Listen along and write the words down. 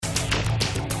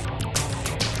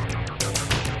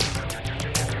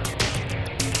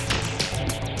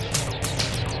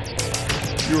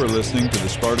You are listening to the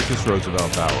Spartacus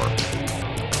Roosevelt Hour.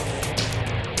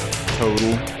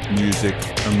 Total music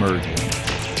immersion.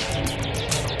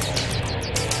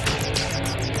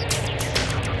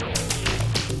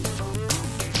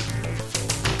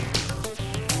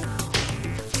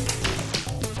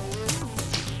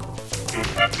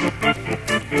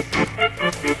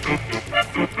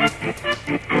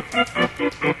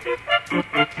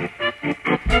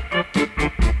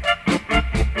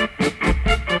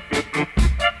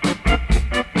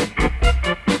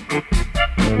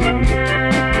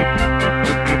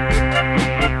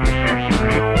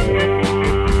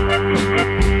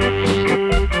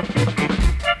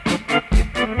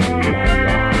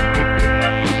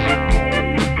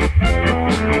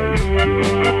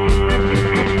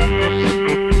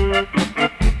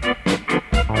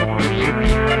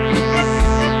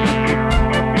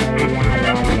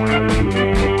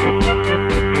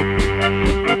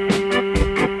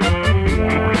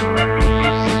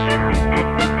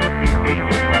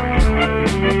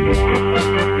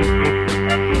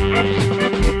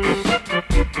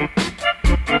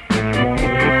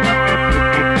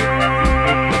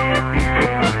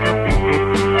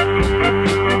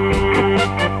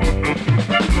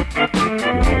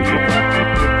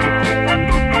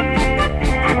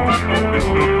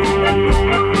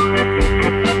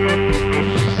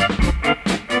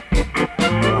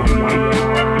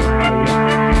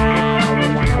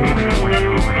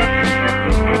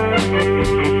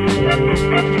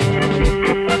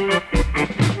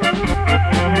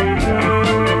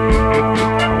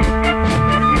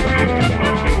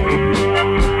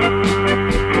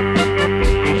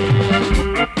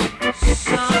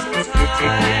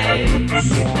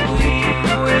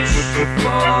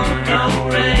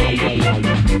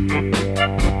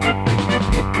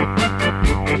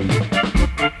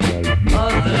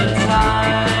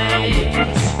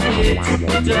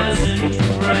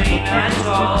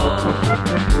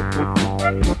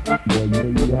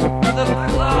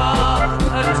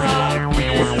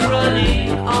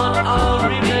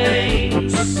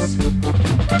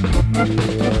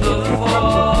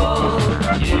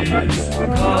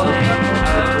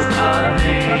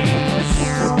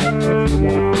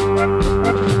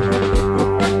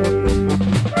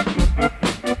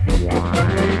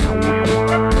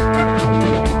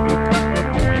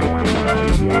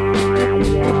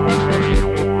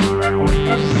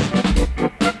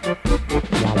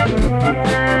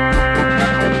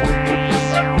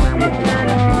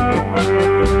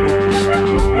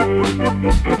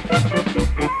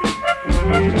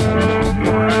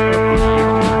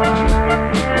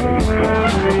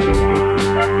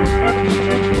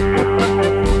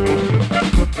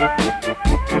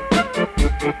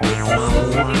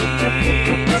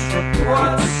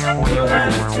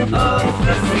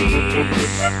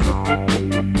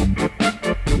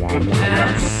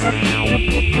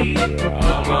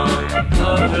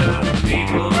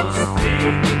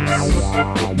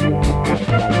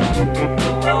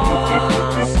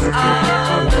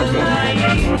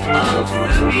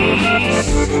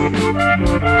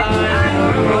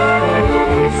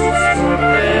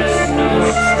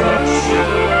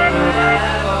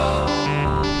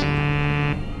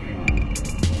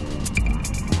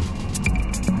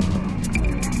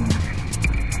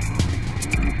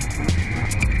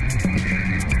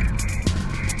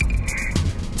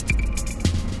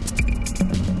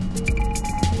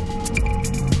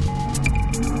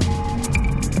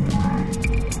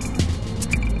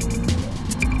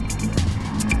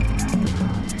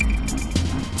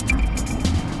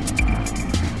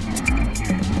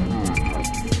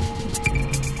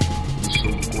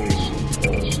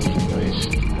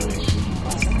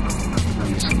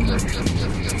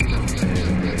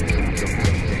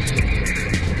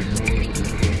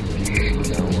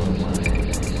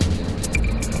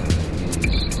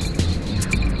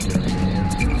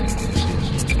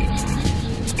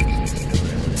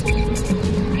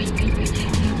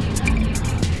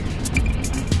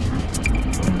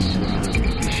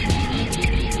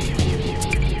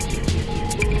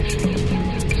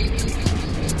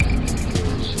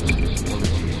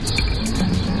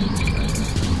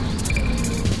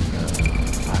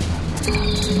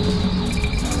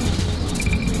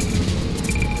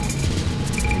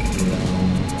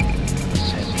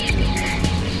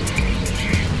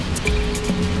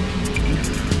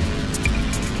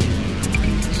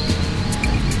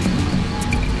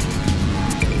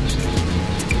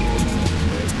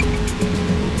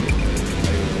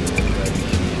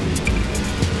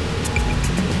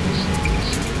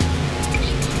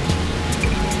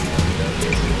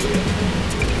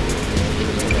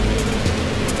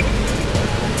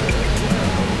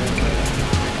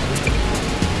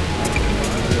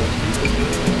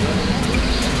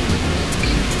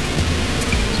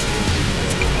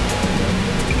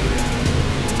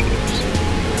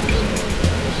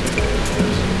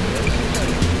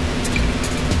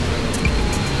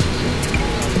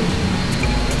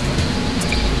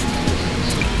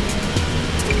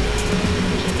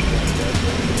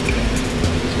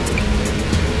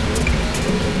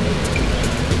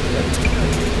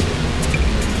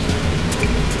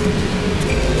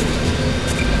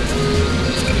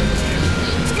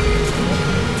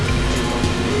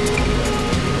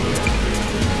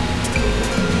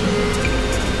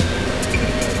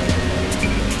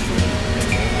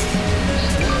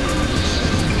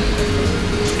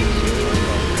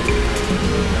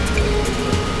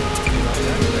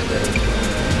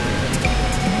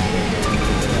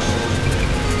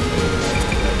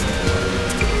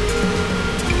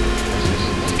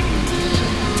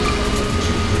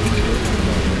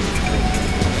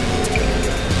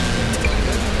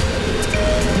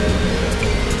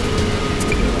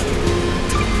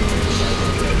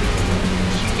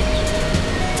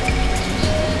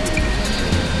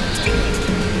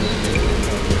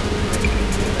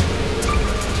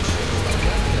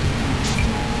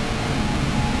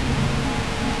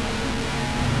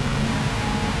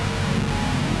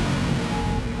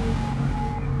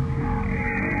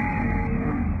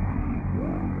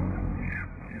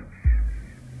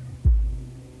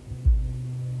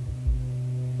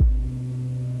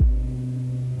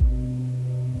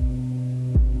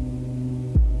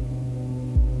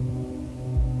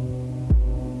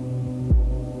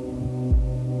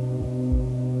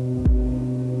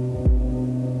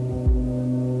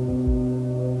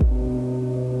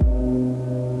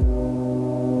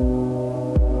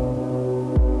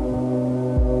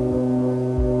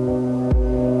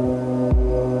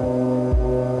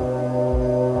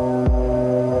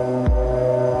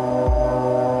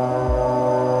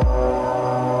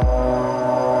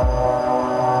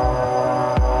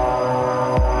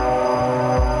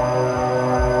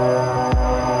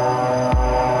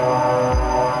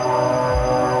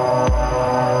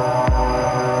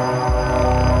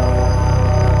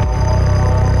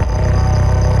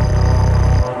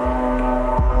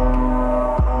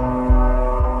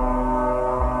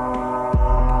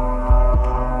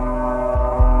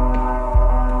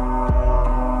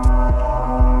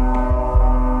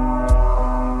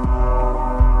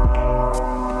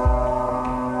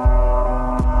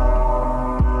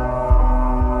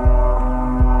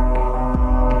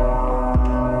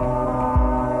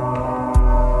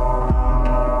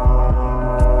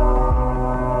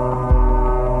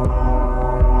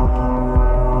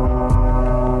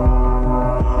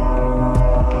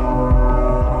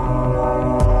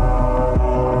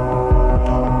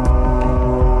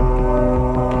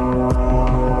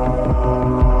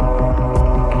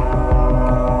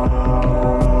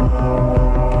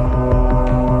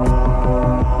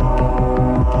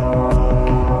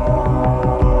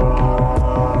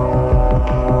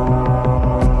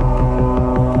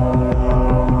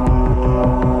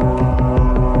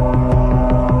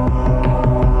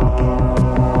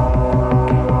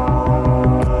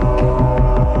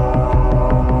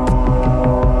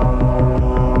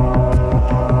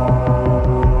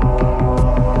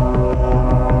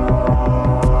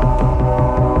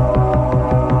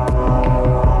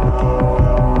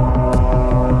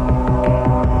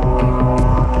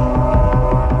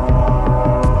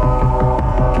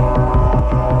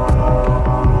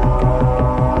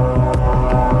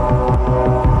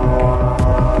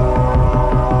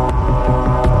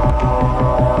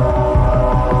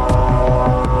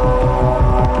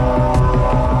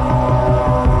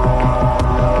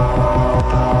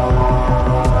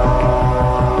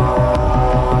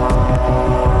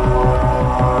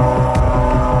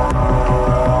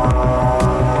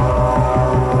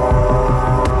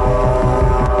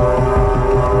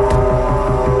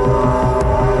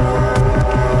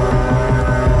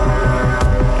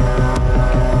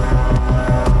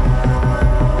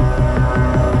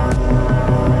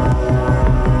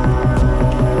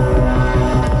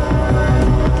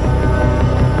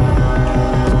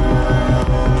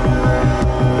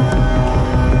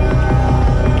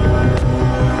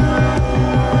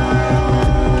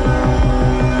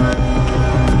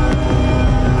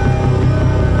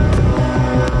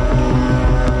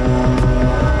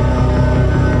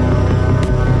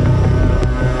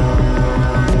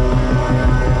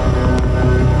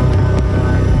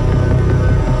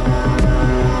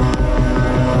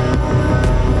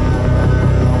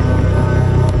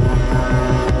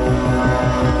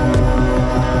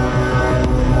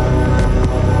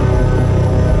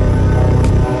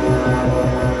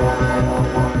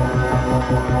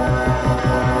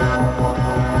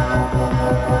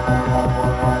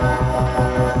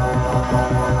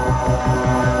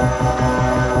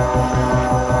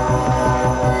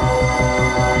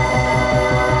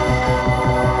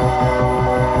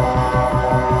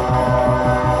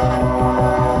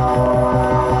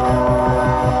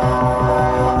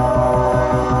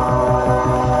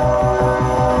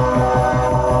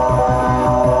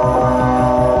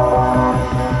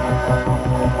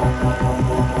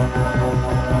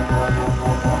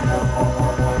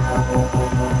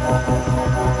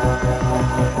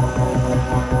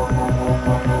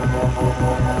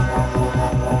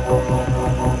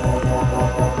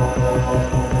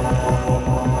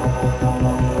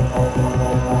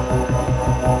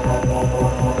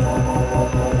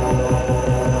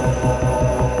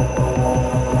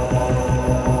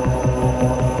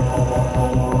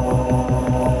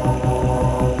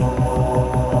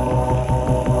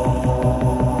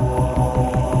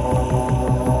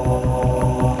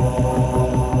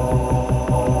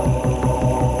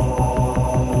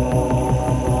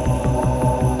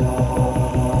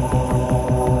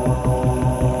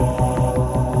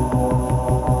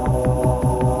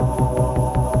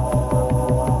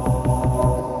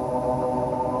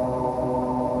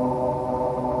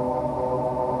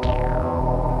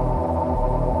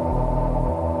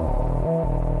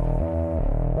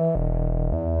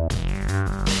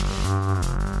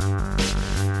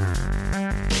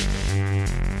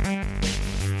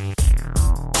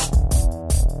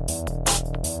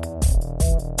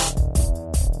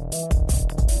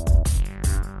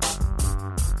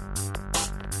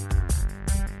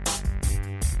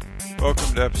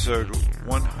 episode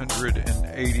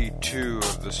 182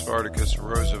 of the Spartacus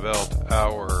Roosevelt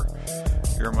Hour,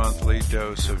 your monthly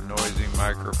dose of noisy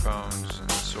microphones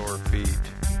and sore feet.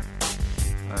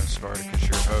 I'm Spartacus,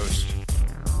 your host.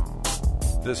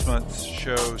 This month's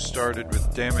show started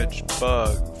with Damaged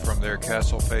Bug from their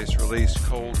Castle Face release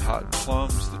Cold Hot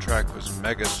Plums. The track was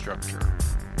Megastructure.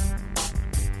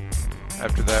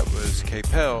 After that was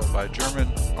Capel by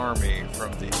German Army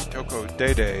from the Toko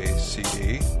Dede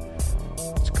CD.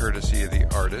 It's courtesy of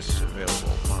the artist,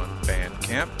 available on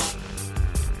Bandcamp.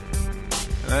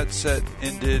 And that set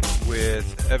ended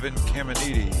with Evan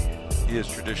Caminiti. He is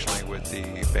traditionally with the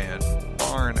band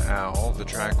Barn Owl. The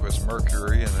track was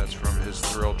Mercury, and that's from his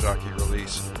Thrill Jockey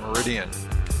release, Meridian.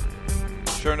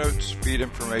 Show notes, feed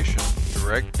information,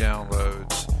 direct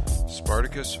downloads,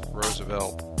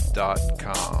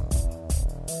 SpartacusRoosevelt.com.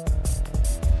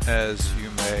 As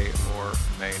you may or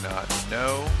may not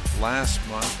know, last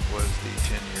month was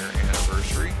the 10-year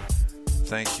anniversary.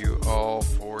 Thank you all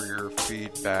for your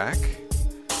feedback.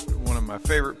 One of my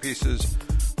favorite pieces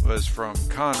was from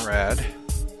Conrad.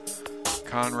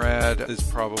 Conrad is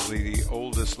probably the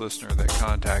oldest listener that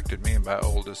contacted me, and by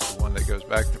oldest, the one that goes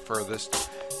back the furthest.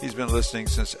 He's been listening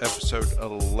since episode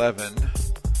 11,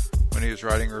 when he was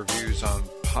writing reviews on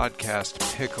Podcast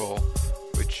Pickle,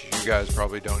 which you guys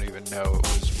probably don't even know.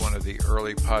 It was one of the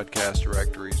early podcast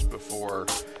directories before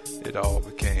it all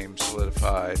became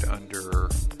solidified under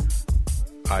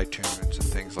iTunes and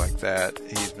things like that.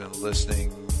 He's been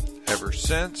listening ever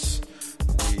since.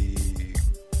 We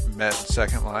met in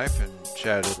Second Life and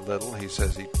chatted a little. He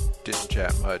says he didn't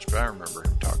chat much, but I remember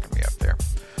him talking to me up there.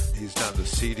 He's done the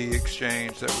CD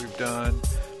exchange that we've done.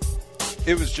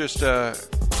 It was just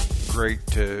great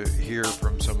to hear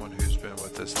from someone who's been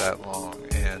with us that long,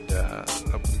 and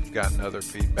we've gotten other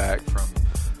feedback from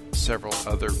several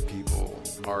other people.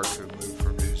 Mark, who moved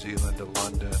from New Zealand to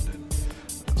London, and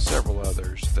several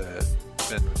others that have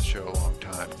been with the show a long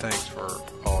time. Thanks for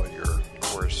all your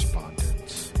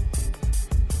correspondence.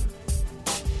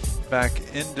 Back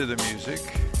into the music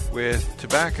with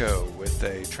Tobacco, with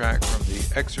a track from the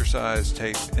Exercise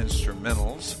Tape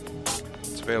Instrumentals.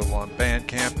 It's available on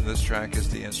Bandcamp, and this track is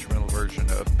the instrumental version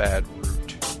of Bad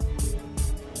Root.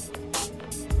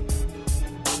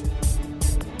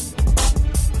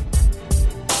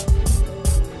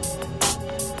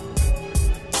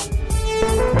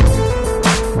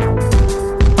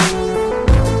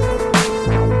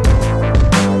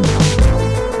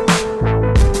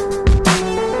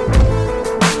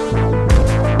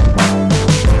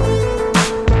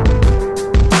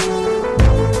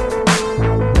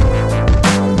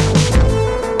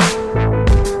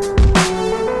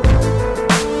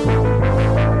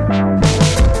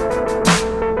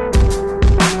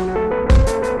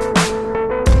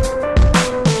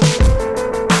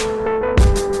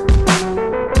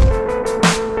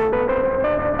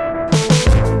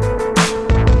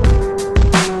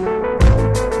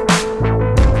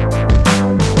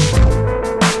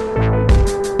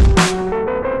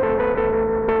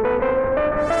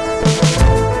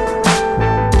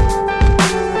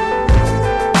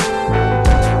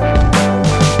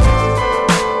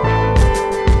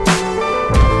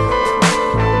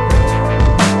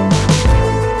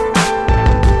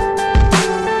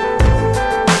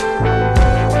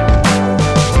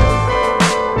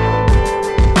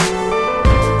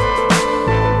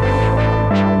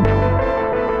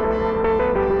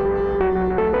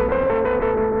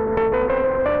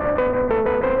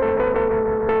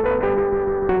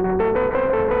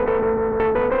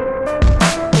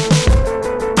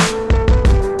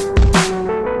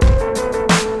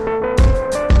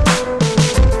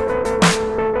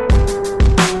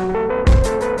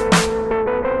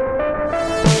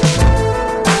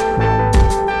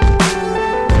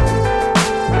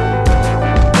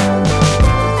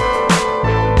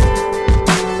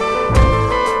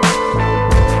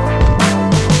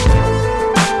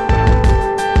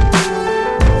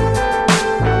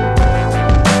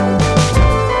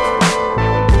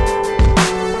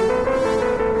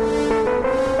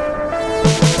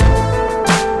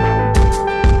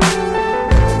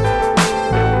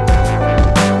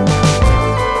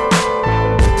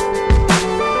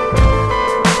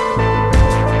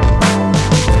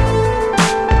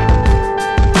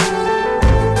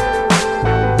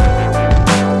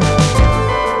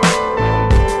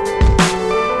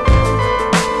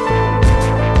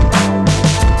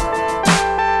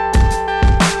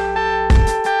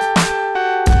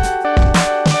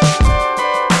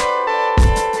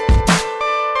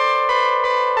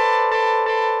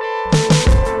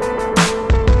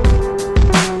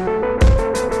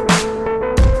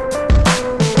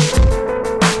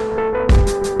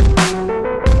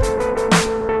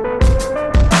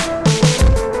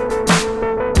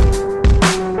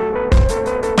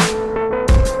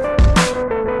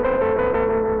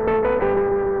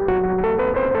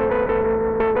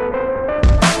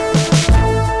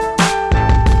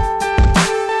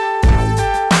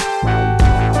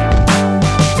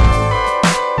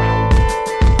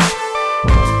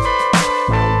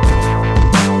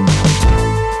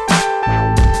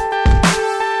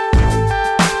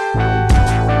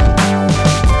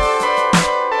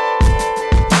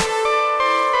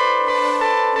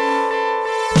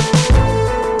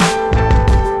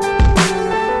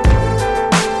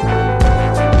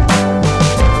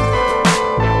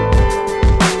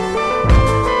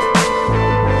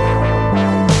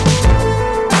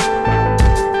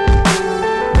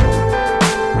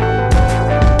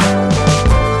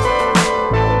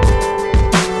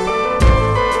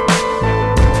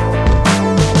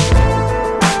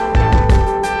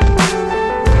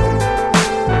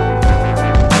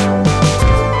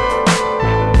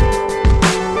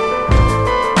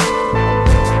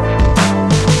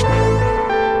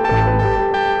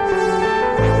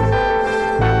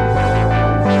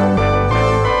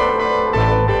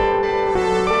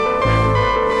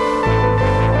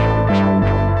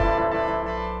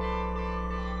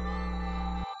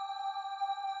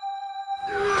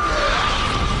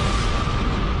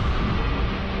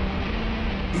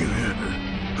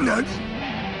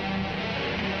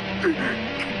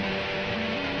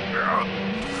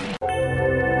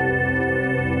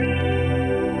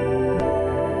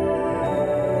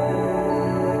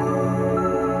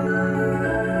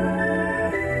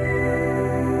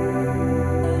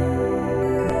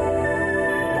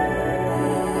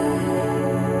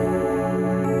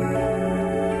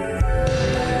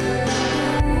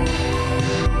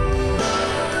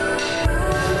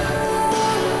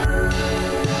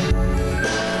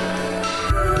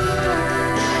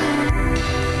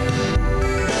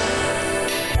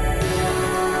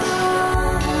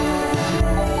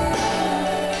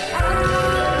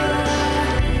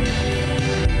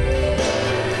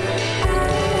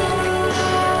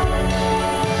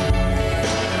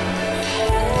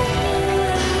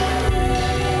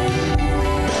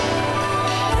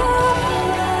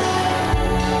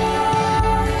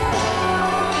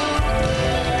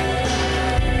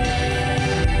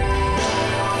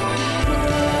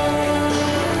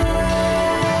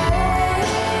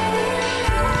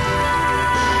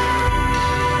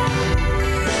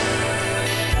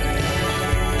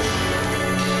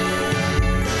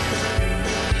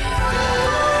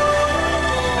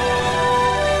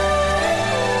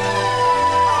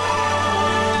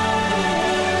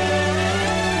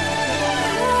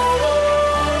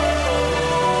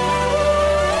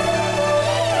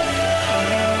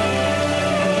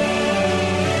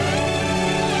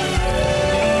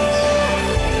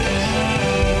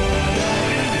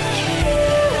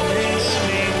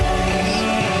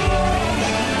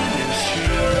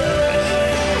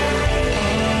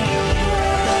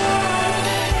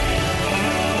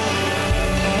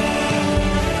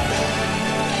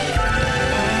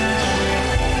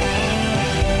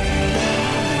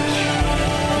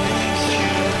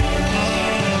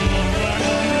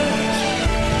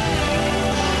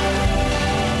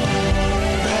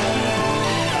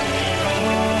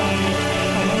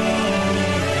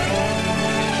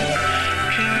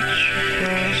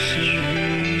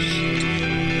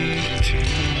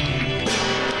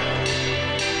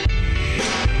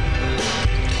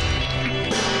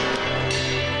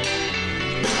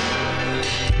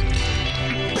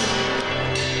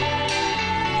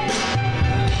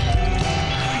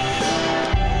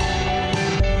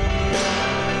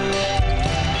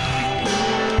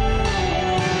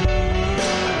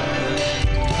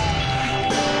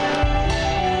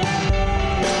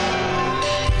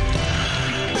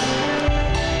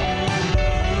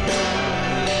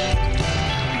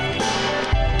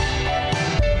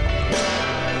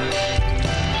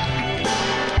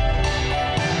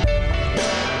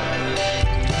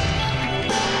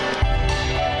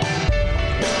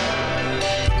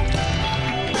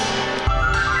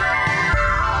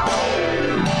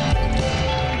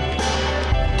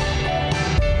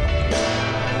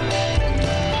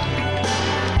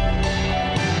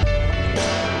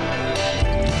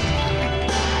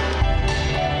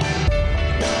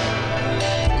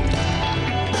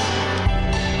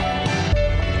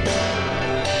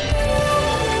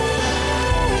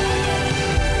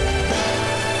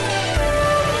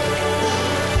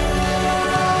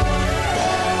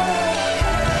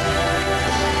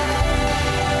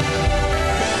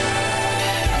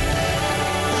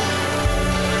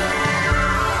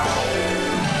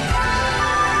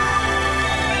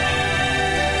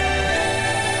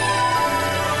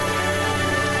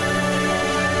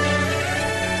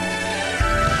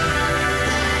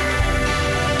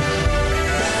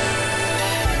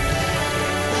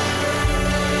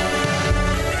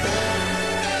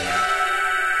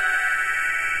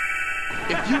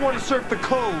 If you want to surf the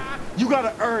code, you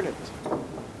gotta earn it.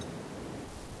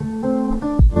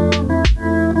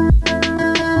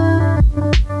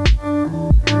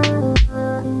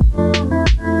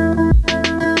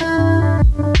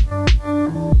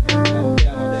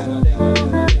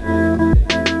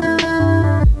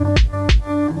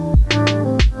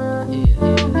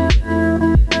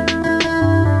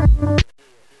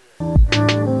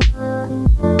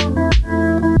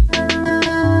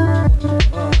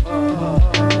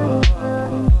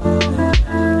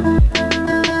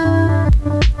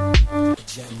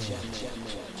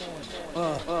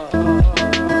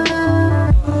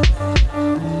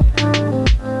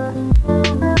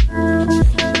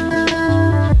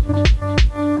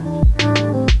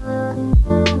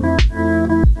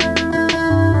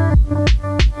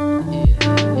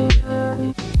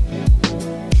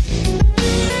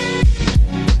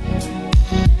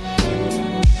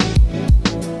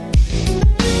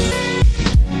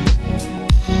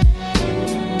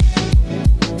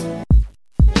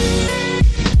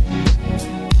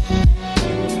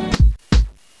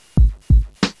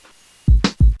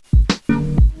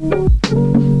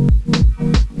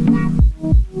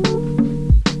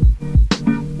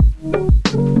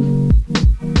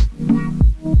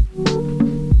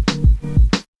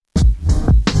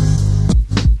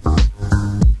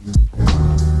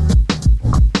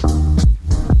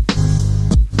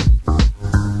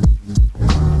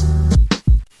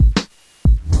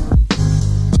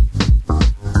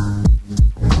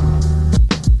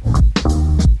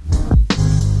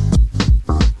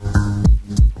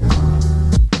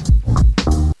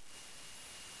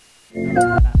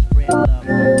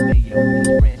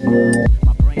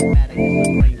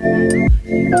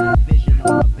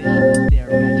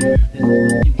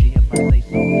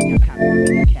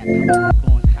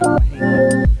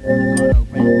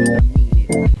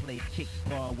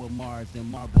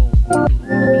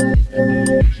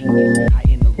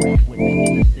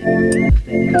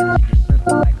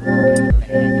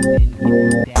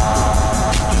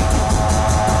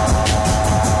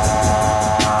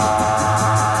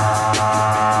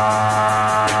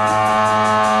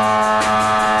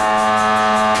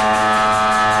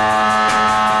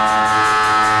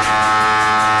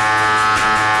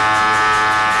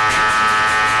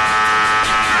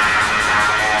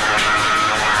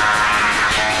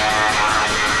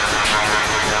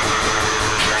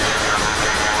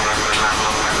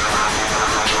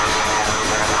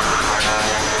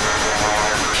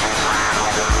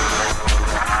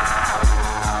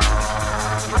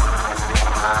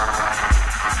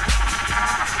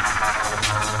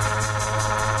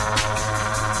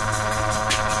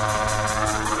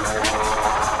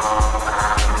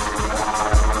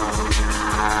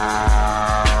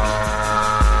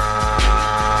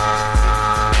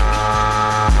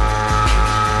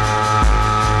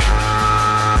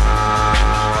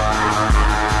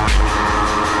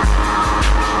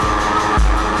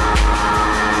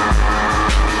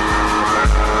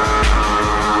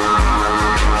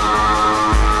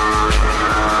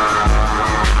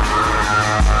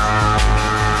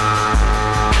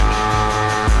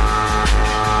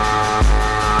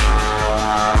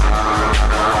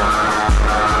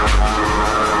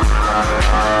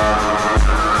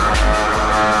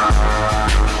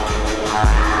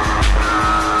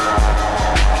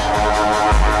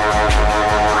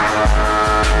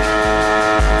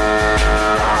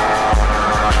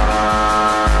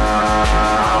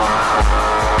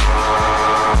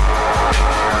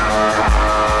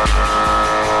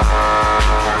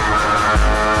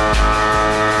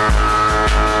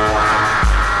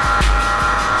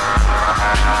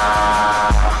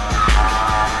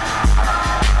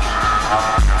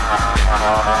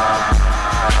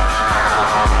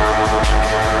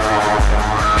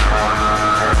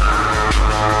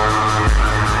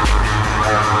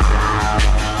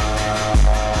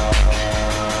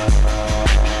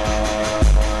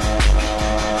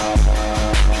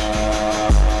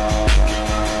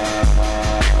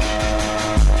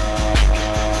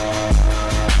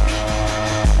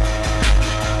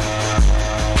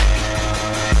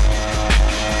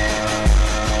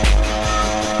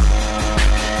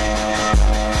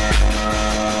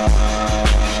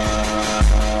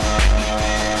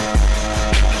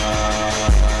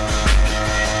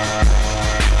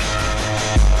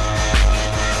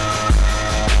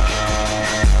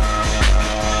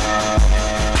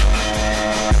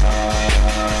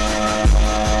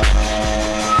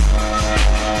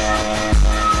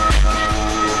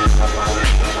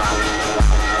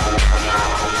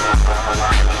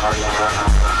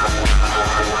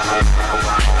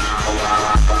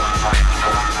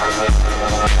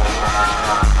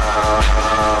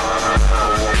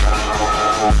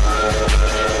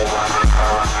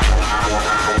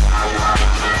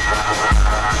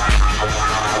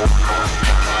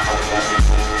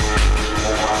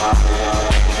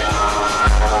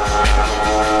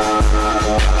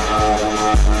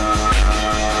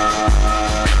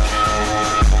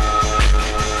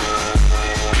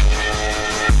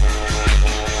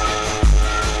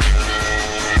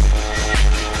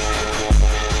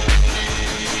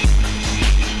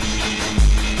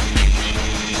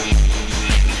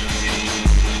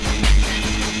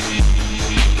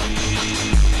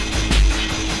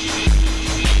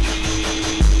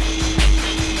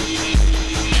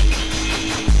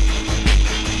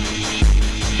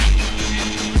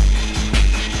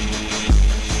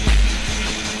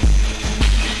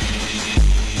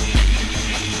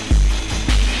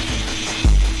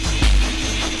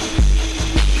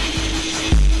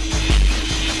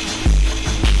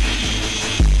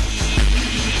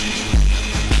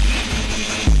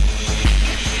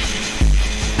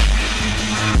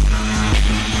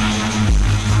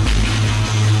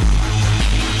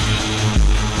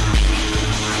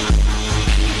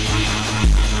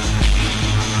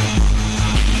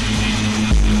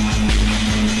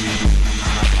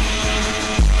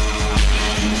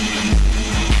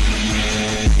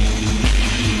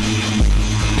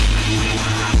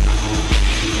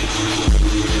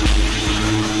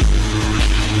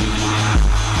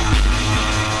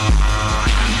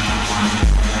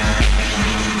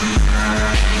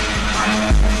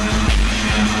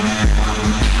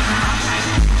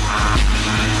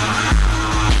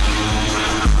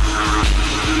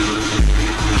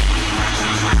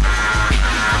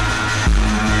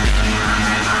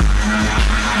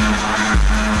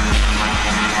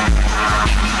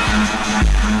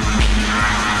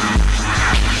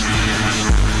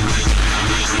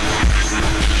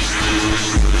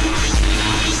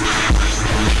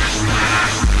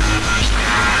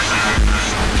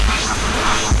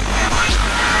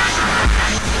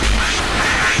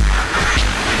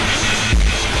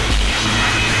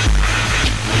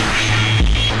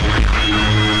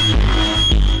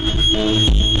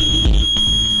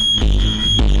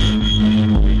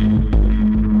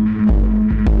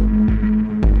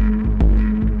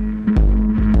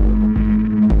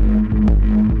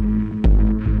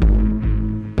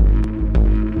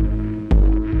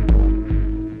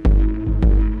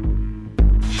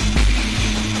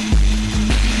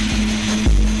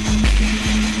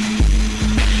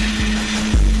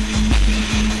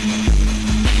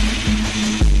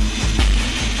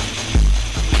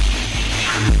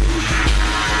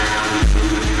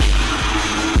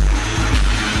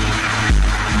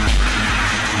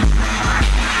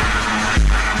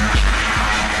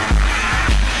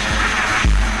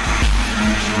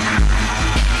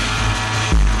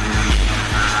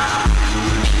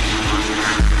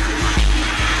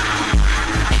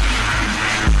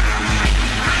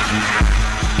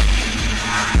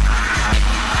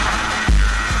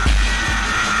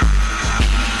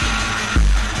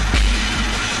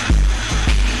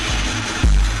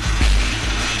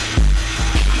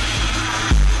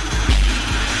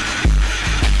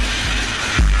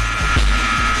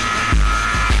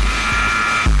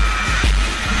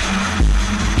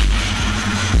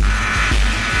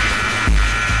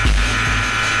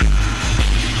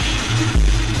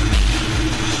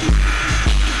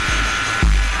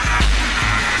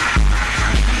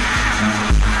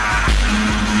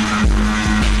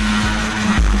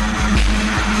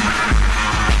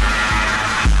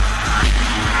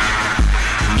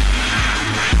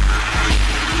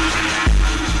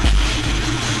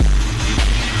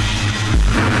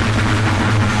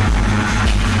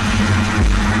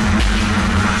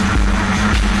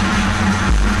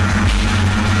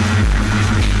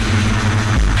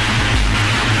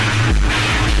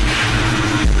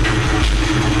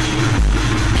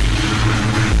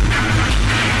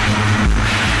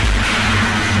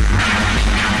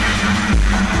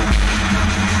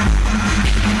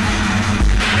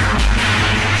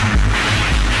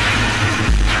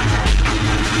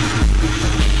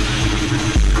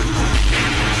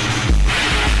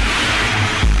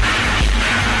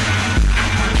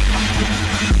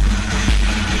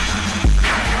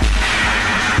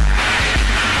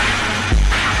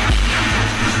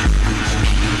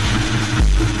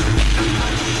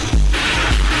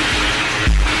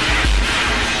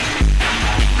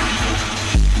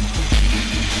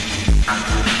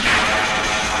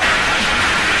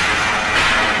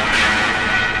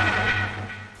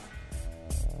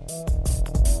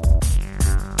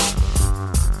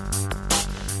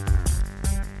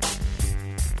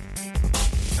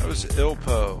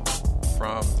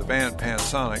 band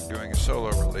Pansonic doing a solo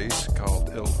release called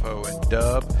Ilpo and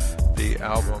Dub. The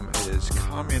album is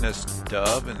Communist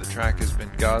Dub, and the track has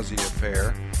been Ghazi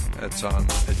Affair. That's on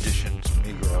Editions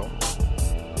Negro.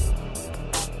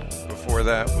 Before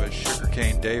that was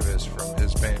Sugarcane Davis from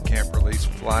his Bandcamp release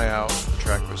Fly Out. The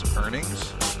track was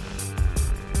Earnings.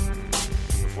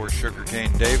 Before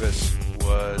Sugarcane Davis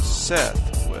was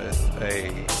Seth with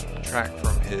a track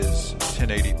from his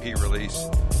 1080p release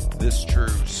This True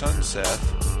Sunset.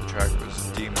 The track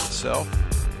was Demon Self.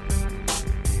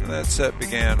 And that set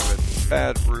began with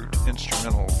Bad Root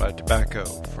Instrumental by Tobacco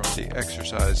from the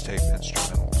Exercise Tape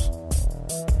Instrumentals.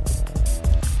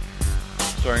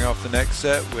 Starting off the next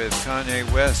set with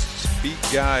Kanye West's beat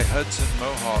guy Hudson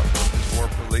Mohawk from his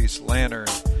Warp release Lantern.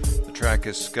 The track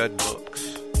is Scud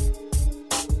Books.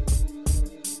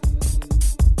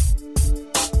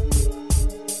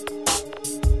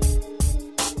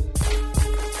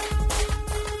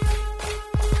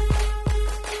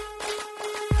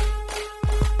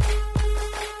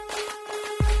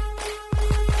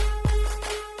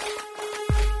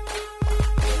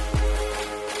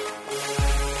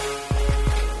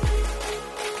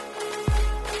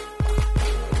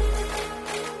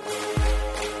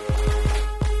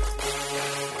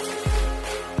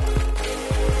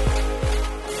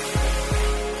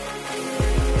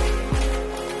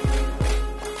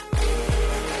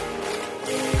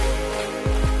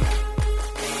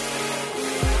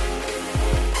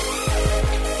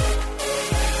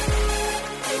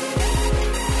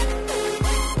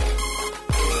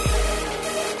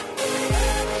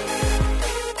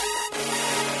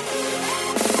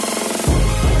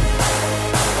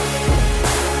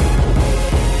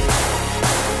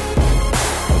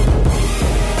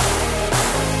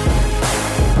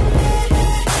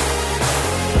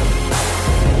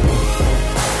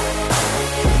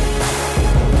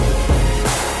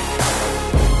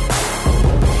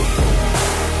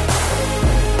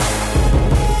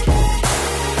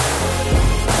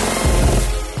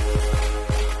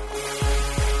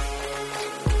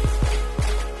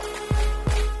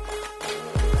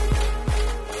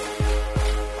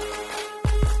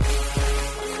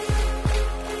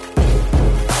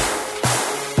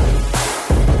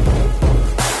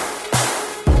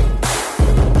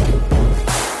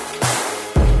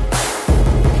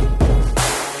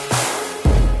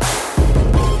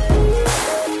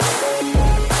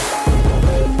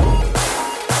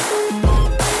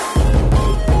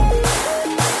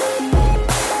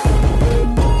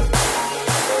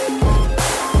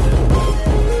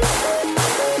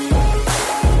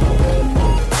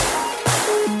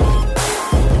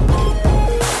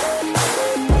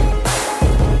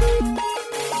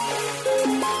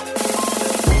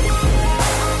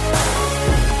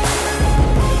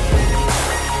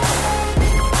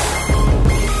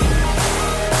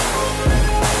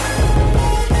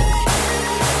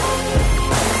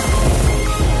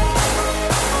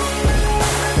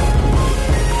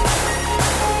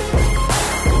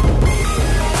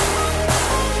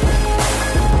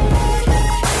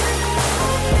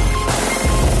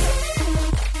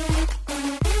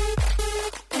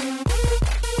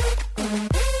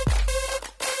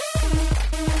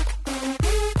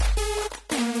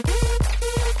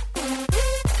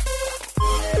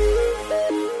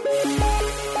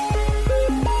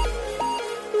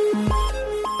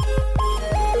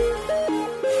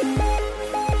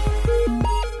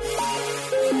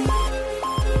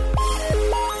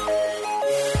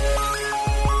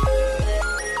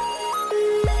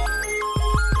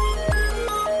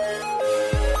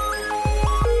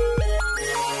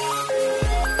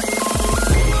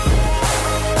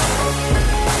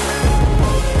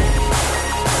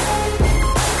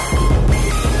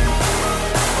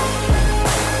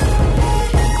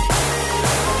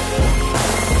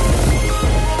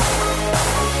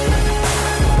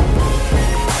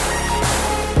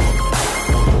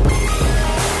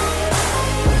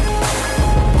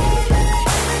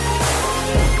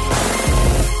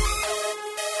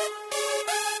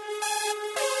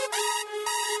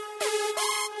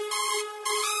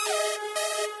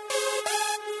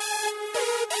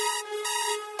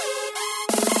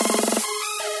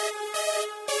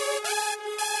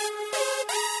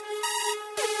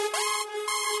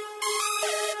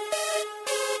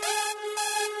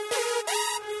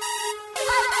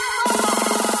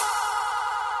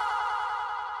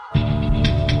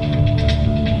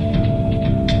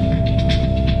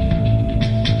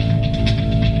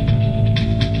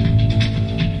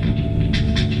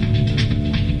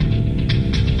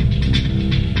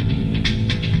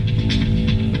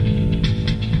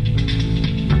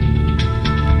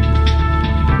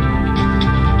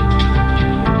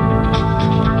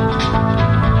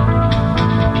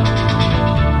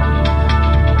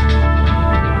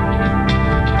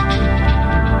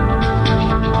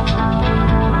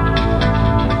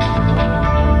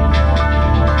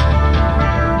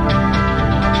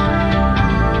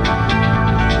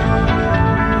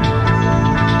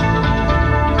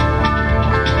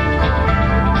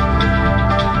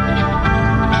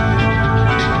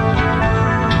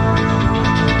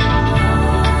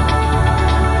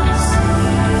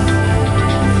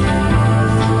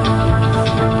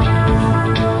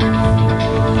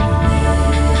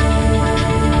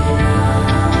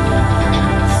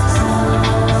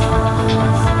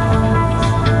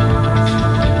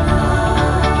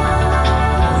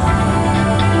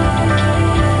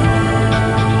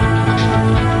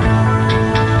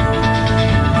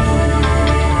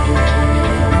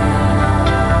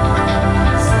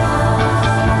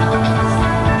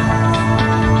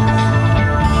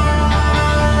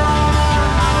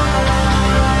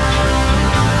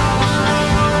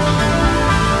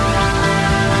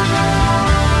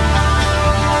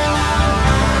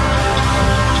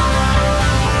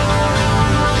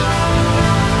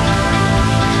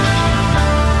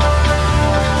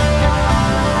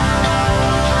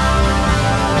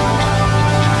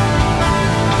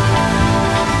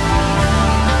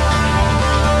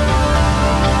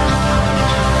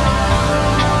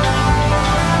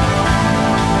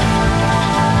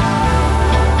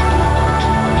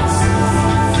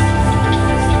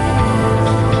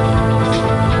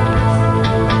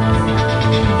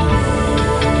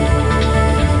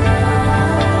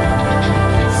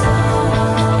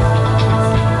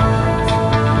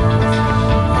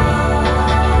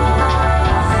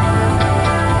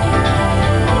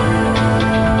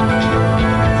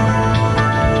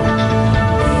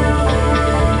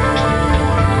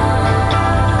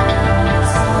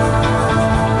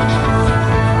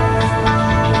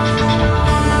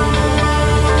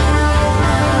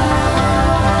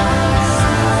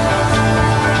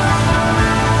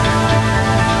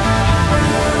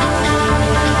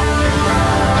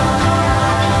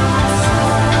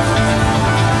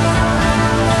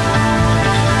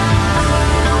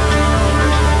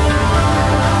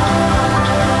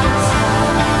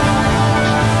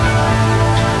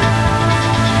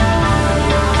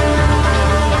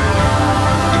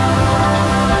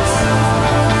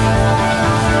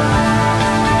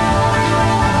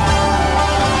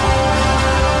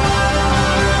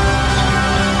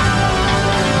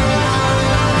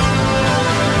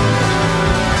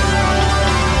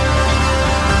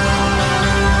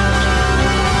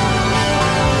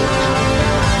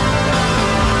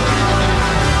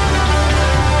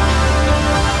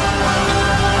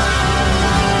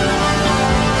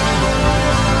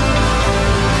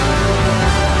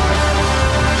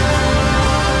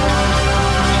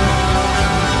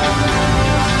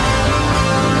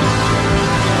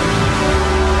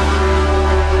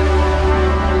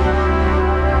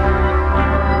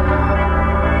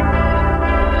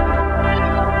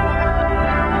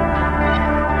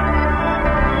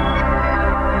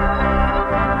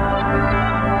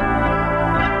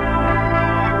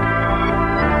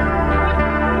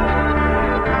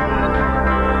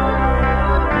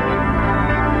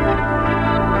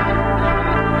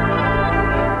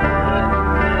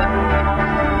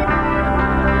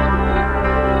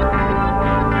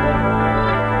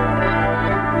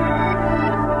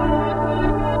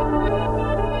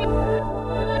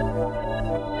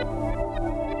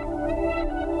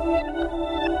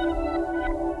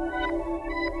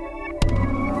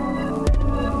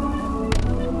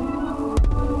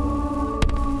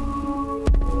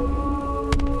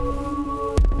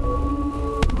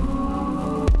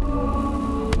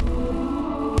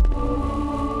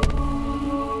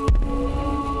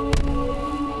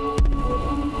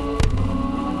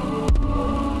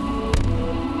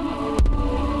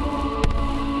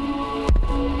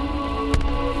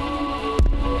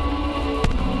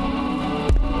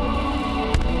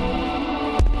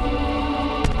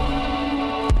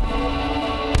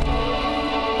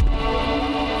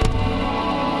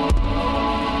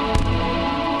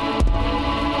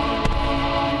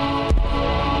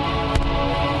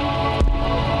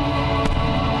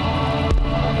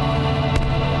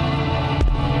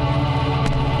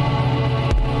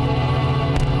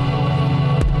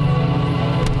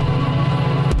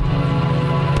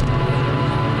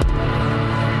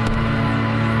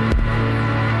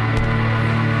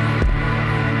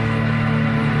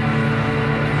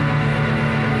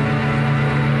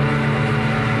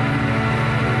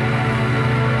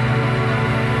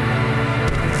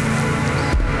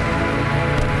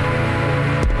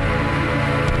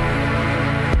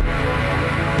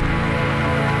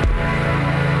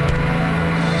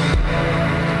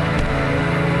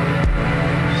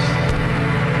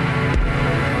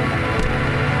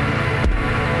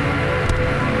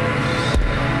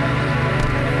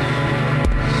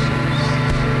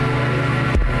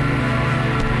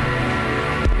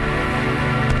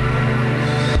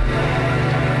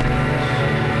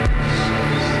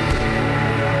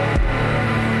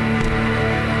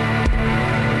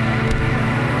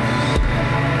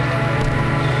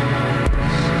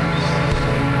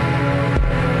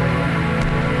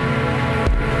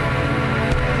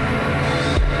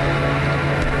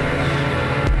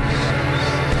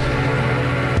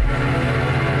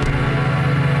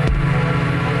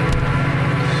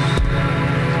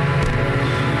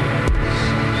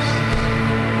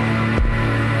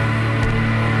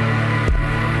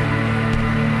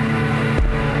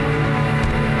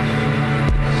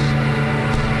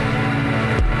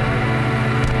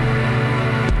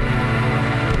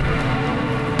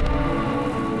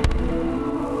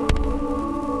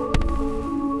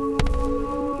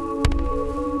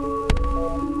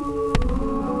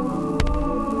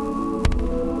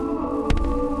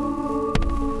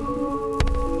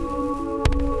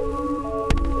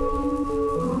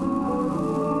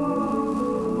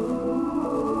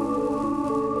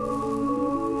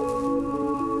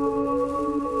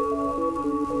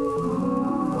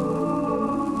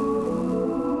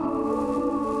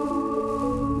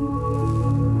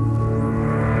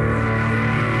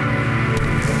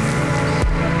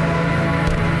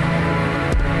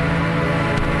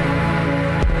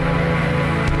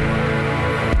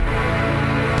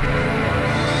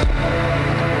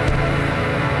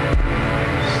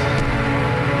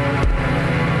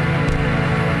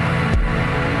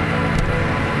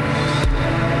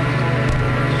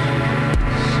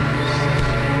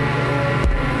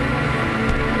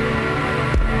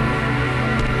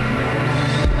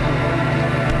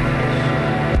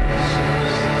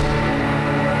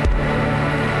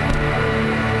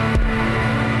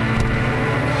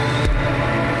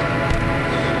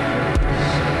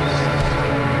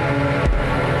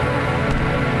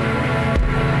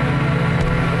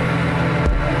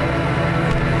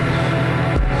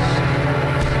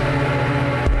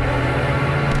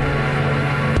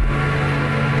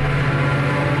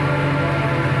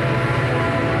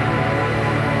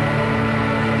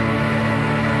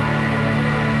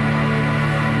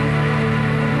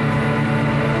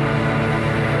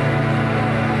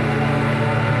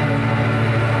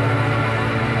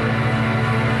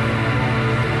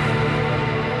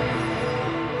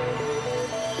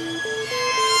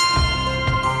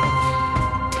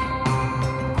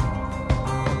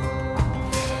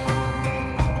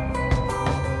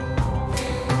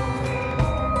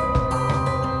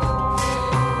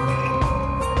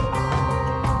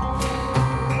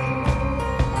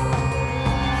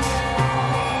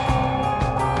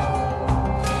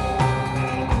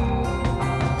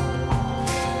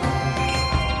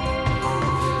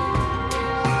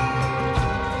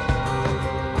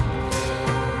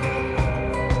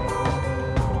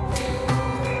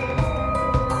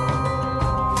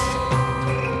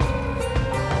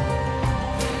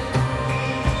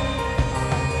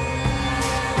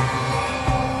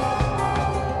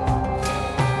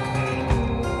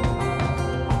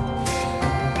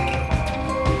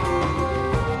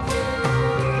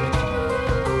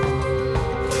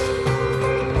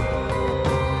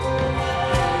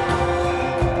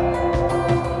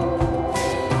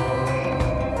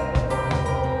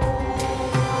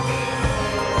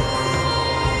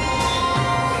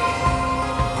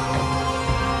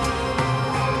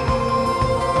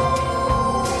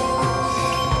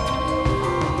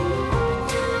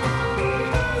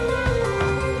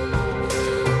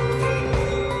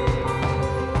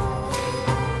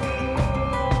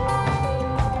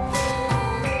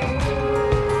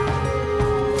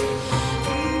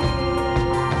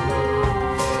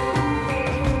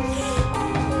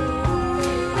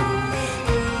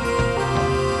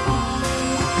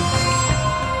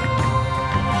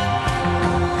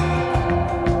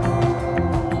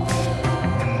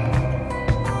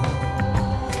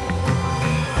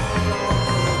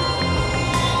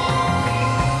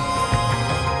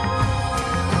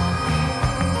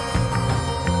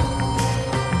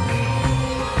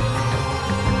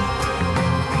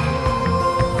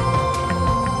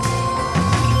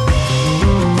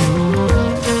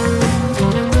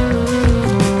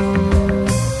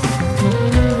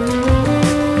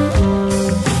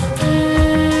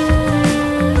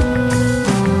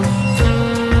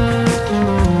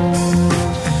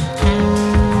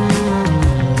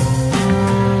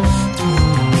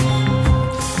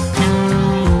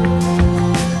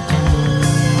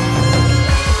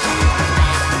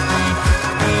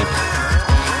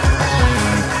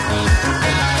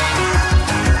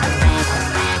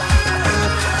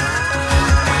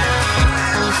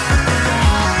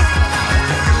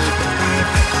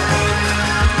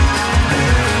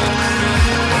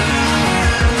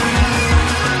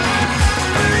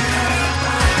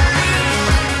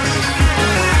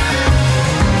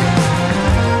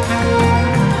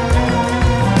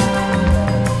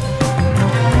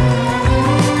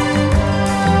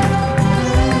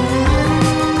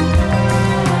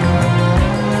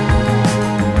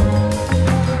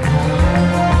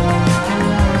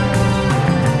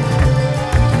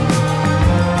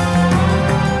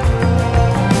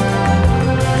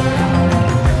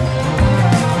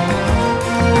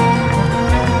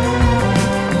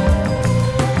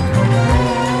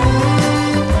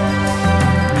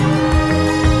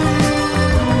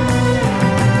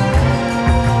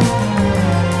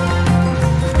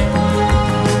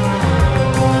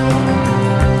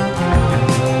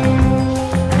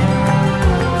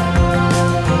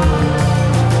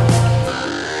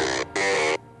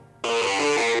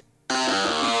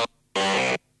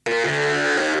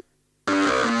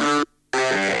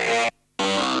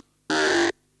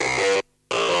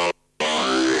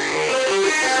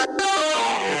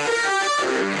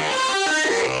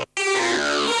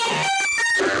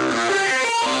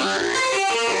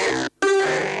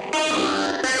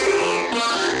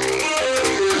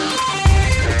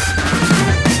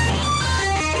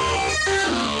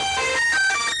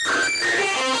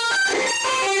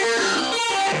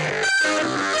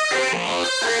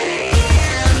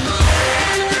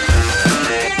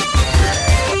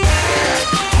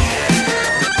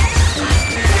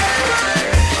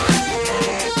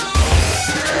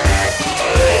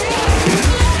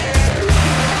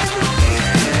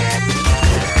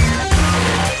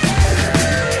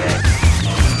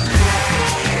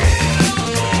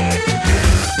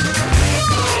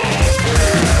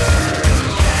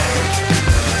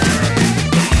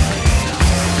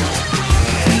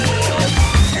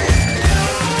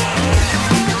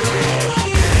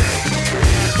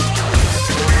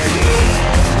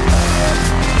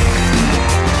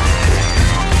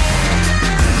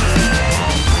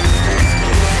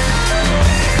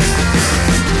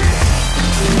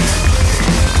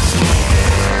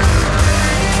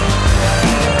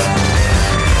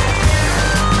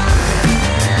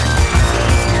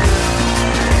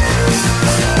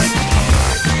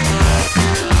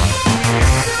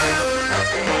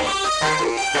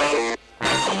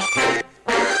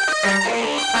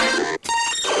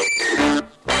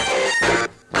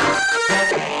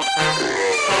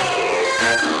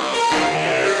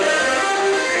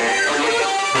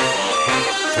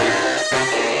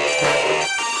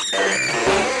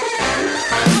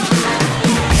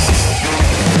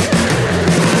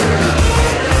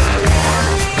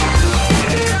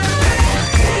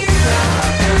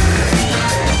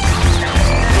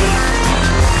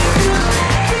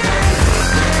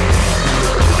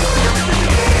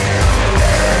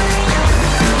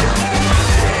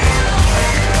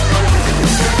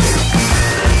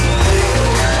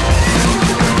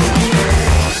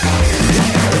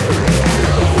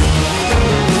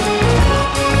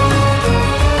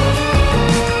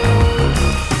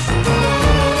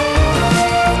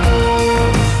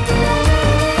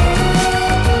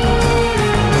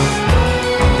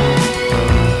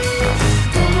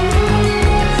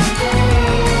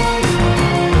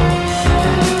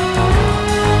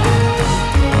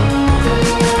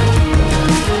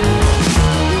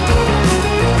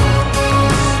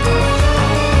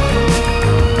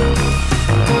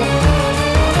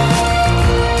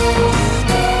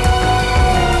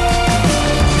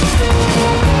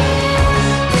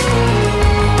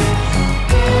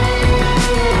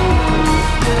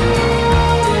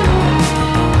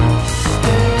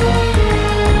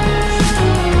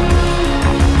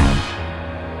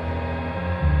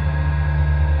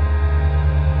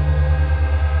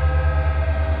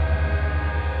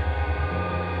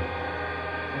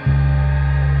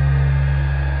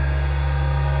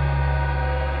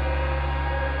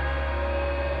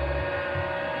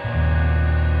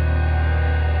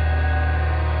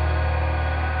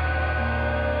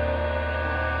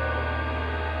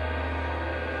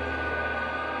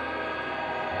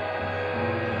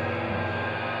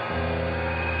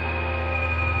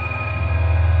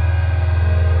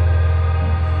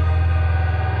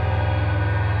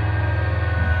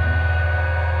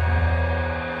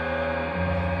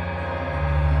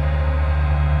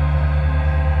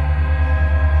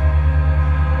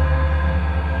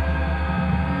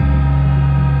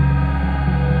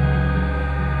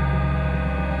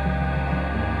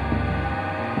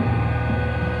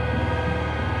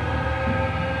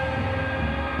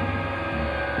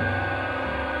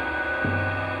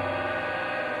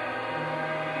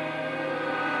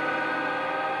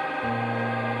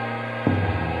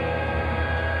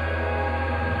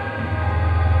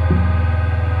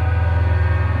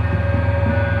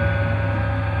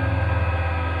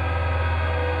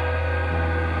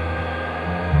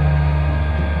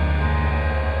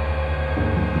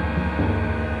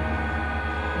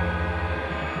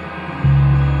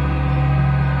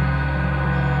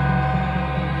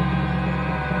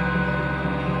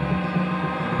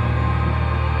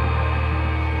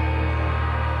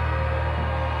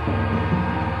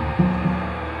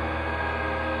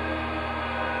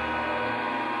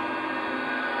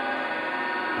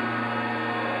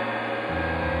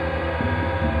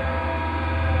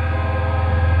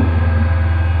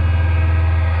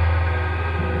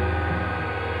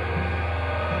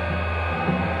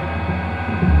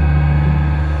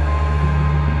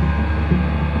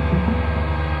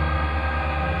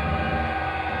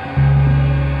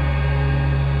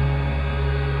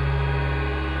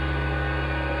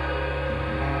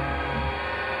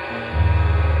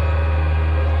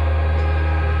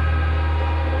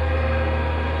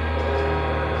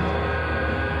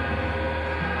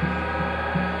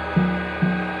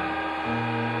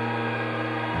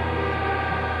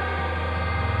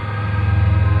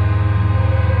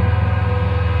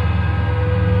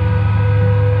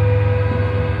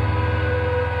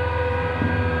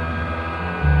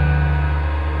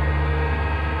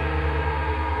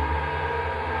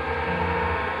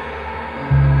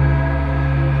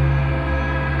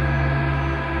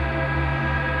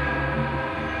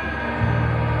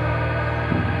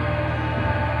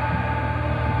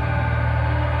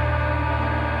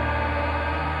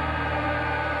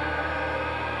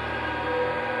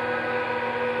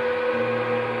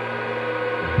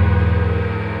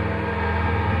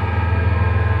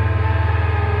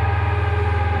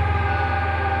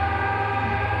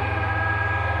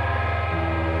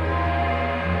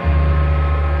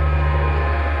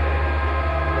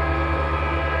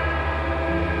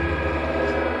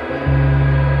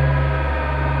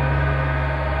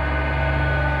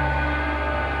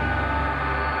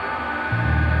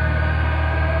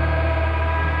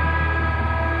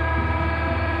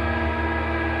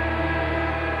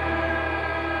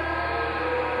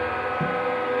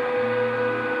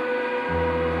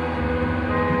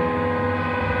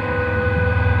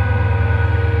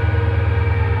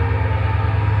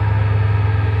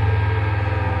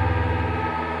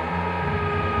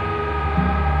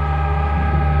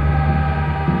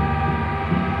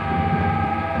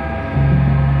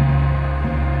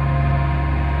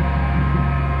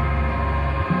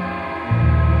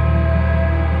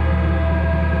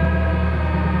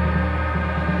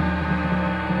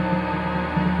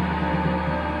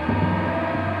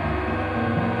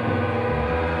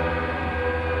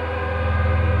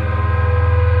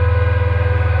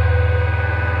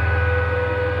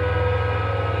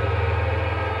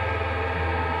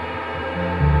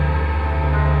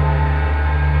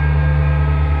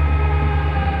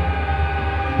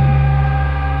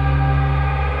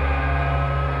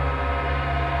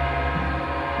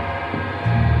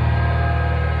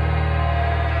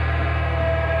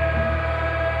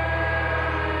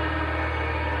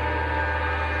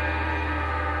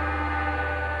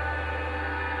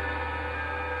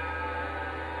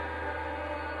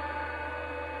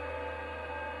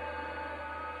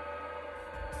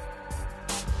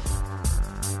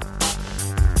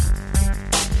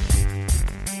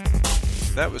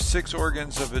 That was Six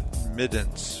Organs of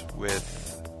Admittance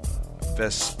with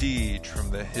Vestige from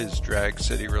the His Drag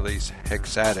City release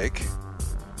Hexatic.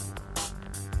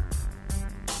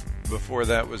 Before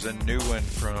that was a new one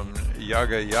from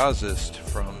Yaga Yazist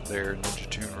from their Ninja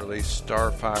Tune release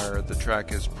Starfire. The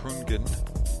track is Prungen.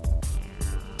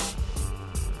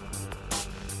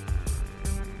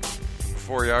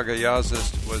 Before Yaga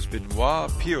Yazist was Benoit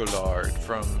Piolard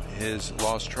from his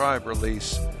Lost Tribe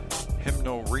release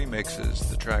Hymnal Remixes.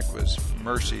 The track was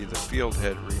Mercy, the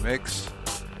Fieldhead remix.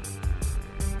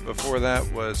 Before that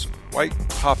was White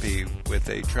Poppy with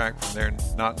a track from their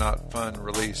Not Not Fun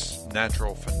release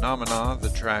Natural Phenomena. The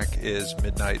track is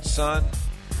Midnight Sun.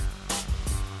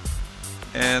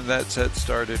 And that set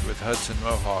started with Hudson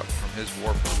Mohawk from his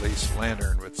Warp release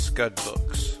Lantern with Scud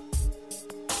Books.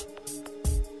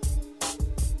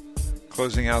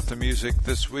 Closing out the music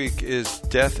this week is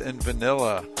Death and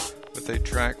Vanilla with a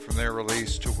track from their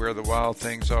release To Where the Wild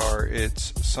Things Are.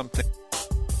 It's Something.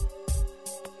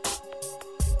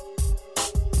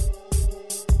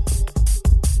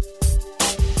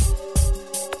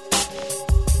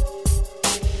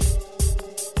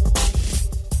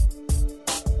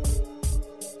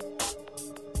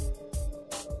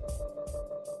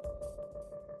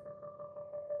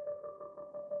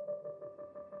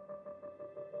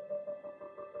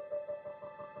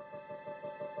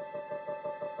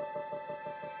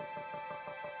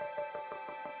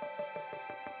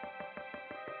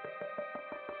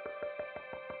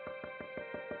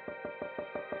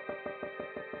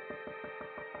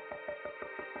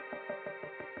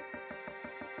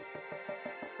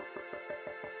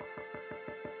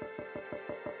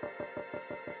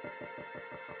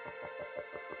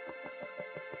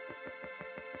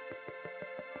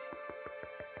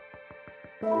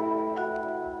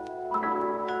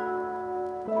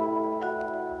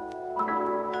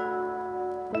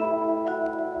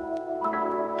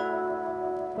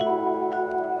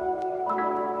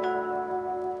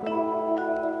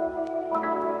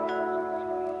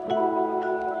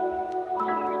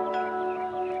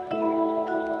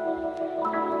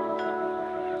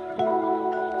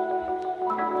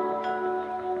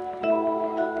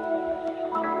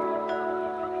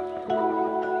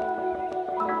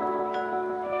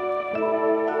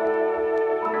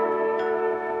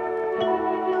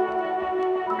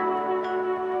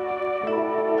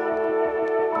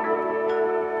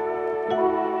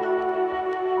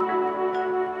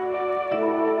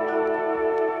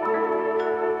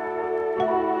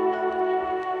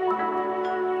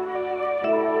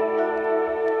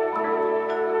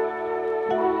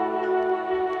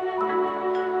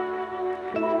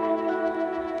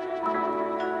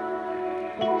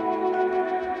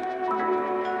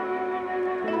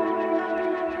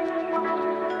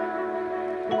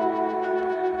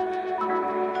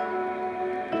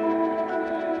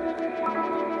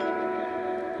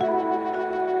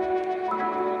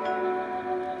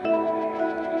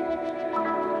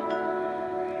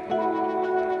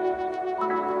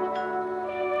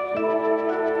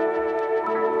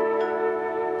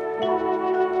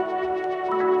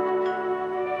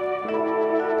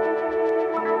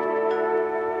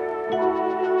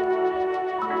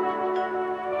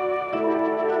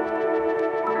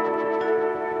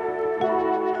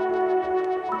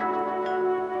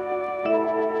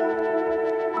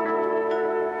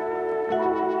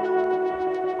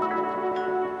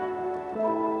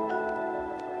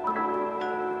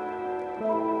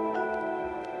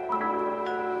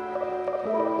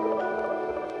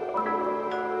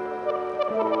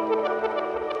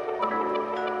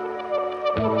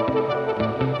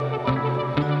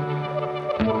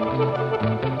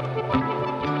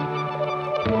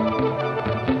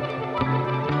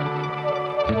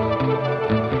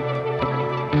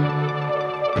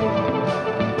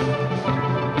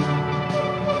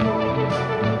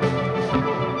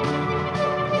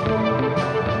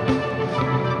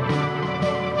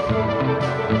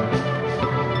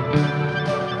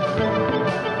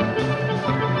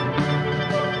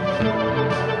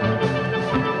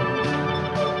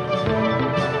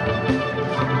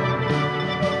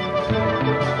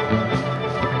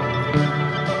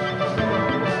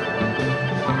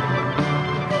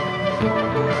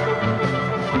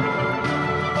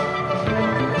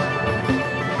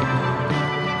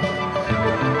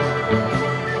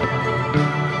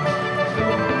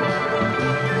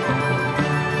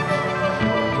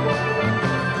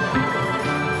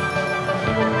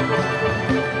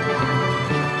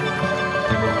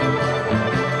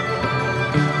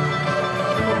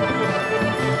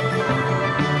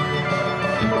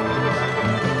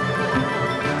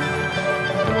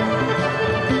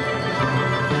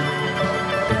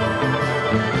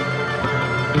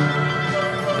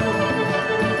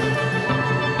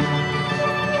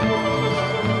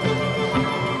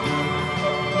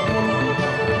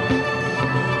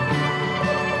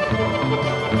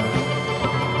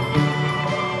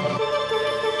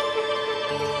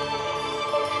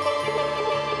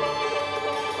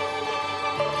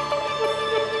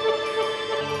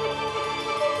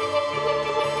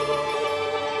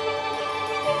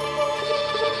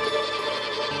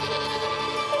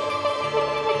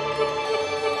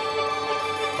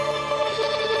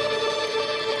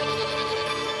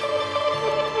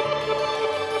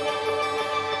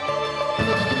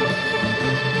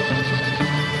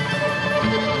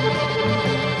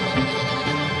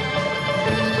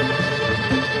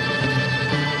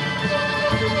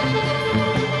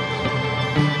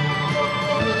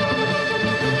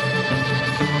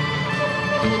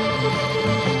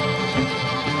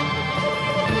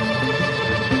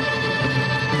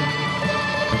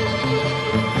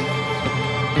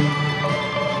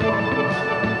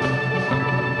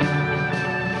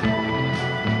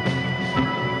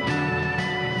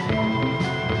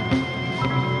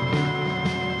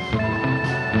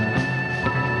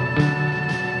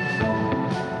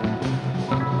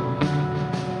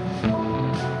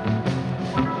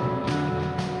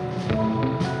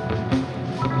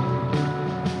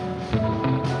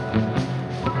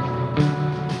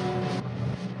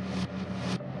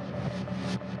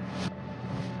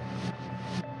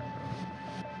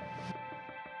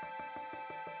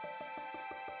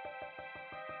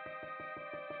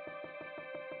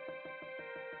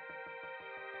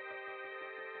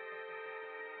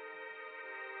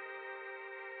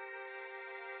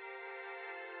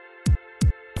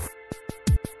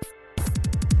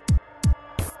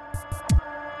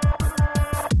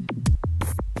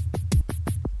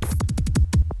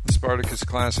 Spartacus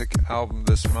Classic album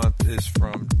this month is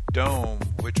from Dome,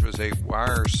 which was a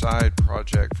Wire side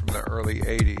project from the early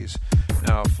 80s.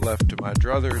 Now, if left to my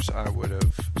druthers, I would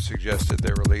have suggested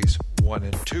they release 1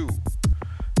 and 2,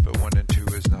 but 1 and 2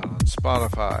 is not on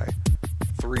Spotify.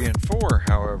 3 and 4,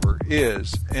 however,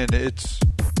 is, and it's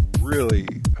really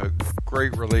a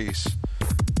great release,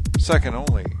 second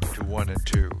only to 1 and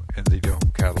 2 in the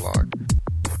Dome catalog.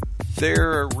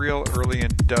 They're a real early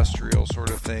industrial sort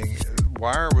of thing.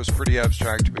 Wire was pretty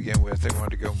abstract to begin with. They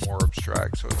wanted to go more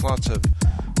abstract. So it's lots of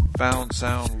found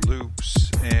sound loops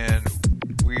and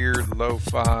weird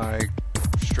lo-fi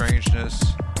strangeness.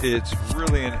 It's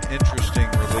really an interesting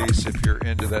release if you're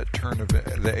into that turn of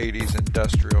the 80s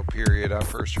industrial period. I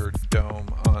first heard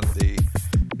Dome on the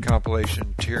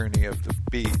compilation Tyranny of the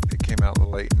Beat that came out in the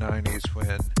late 90s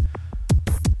when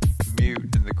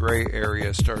Mute in the Gray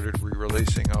Area started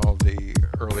re-releasing all the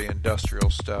early industrial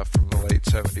stuff from the late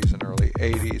 70s and early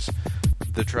 80s.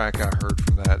 The track I heard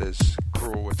from that is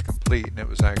Cruel with Complete, and it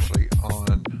was actually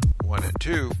on 1 and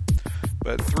 2.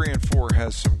 But 3 and 4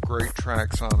 has some great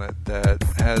tracks on it that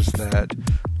has that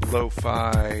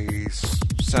lo-fi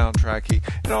soundtracky.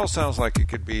 It all sounds like it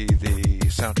could be the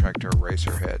soundtrack to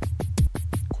Eraserhead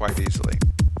quite easily.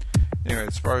 Anyway,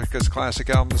 the Spartacus Classic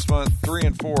album this month, 3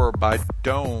 and 4 by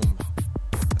Dome.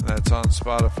 And that's on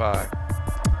Spotify.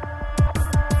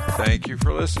 Thank you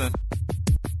for listening.